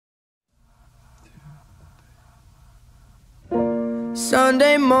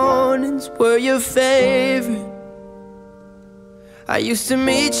Sunday mornings were your favorite. I used to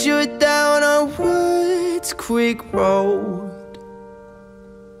meet you down on Woods Creek Road.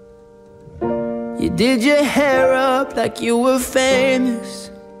 You did your hair up like you were famous,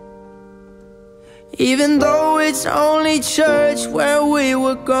 even though it's only church where we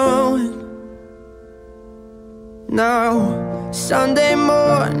were going. Now, Sunday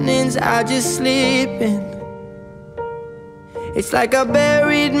mornings I just sleep in. It's like I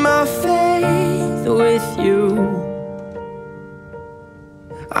buried my faith with you.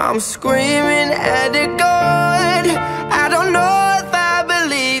 I'm screaming at the God I don't know if I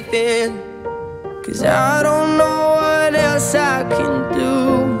believe in, 'cause I don't know what else I can do.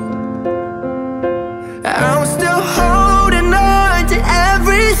 I'm still holding on to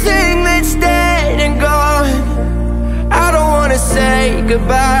everything that's dead and gone. I don't wanna say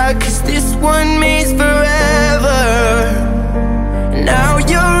goodbye, 'cause this one means forever. Now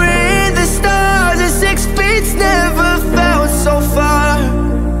you're in the stars and 6 feet's never felt so far.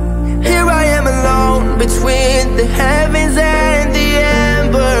 Here I am alone between the heavens and the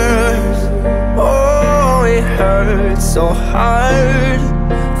embers. Oh, it hurts so hard.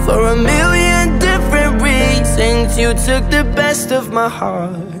 For a million different reasons, you took the best of my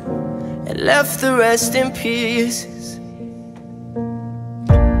heart and left the rest in pieces.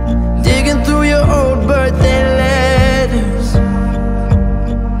 Digging through your old birthday letters,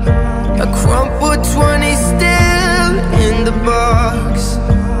 a crumpled 20 still in the box.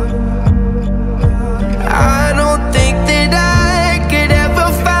 I don't think that I could ever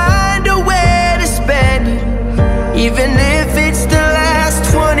find a way to spend it, even if it's the last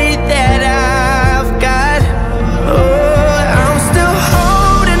 20 that I've got. Oh, I'm still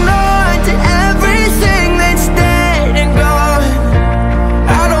holding on to everything that's dead and gone.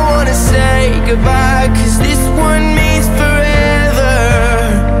 I don't wanna say goodbye, 'cause this one means forever.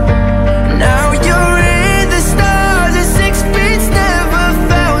 Now you're in the stars and 6 feet's never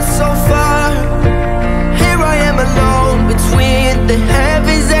felt so far. Here I am alone between the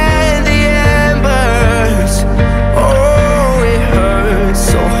heavens and the embers. Oh, it hurts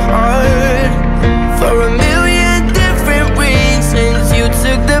so hard. For a million different reasons, you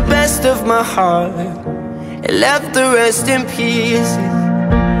took the best of my heart and left the rest in pieces.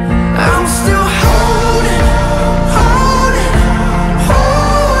 I'm still holding on.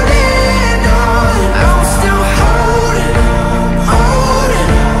 I'm still holding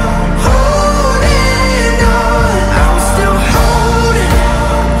on. I'm still holding on.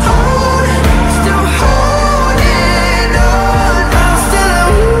 Still holding on. I'm still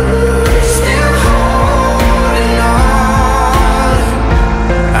holding on.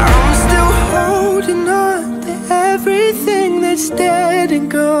 I'm still holding on to everything that's dead and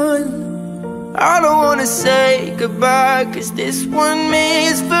gone. I don't wanna say goodbye, 'cause this one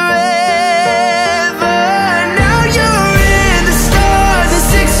means forever. Now you're in the stars and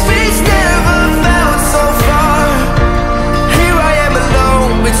 6 feet's never felt so far. Here I am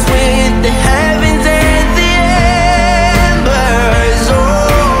alone between the heavens and the embers.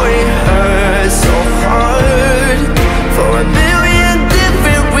 Oh, it hurts so hard. For a million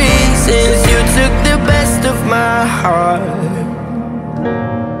different reasons, you took the best of my heart,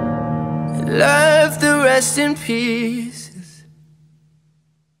 left the rest in peace.